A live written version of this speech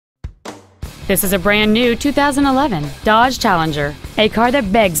This is a brand new 2011 Dodge Challenger, a car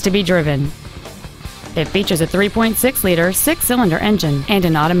that begs to be driven. It features a 3.6-liter 6-cylinder engine and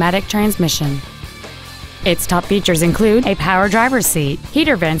an automatic transmission. Its top features include a power driver's seat,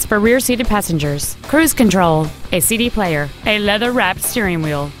 heater vents for rear-seated passengers, cruise control, a CD player, a leather-wrapped steering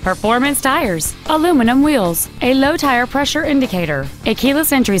wheel, performance tires, aluminum wheels, a low tire pressure indicator, a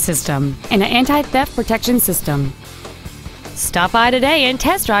keyless entry system, and an anti-theft protection system. Stop by today and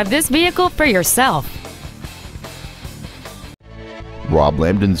test drive this vehicle for yourself. Rob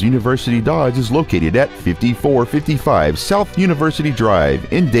Lambdin's University Dodge is located at 5455 South University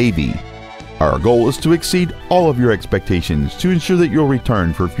Drive in Davie. Our goal is to exceed all of your expectations to ensure that you'll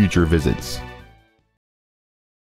return for future visits.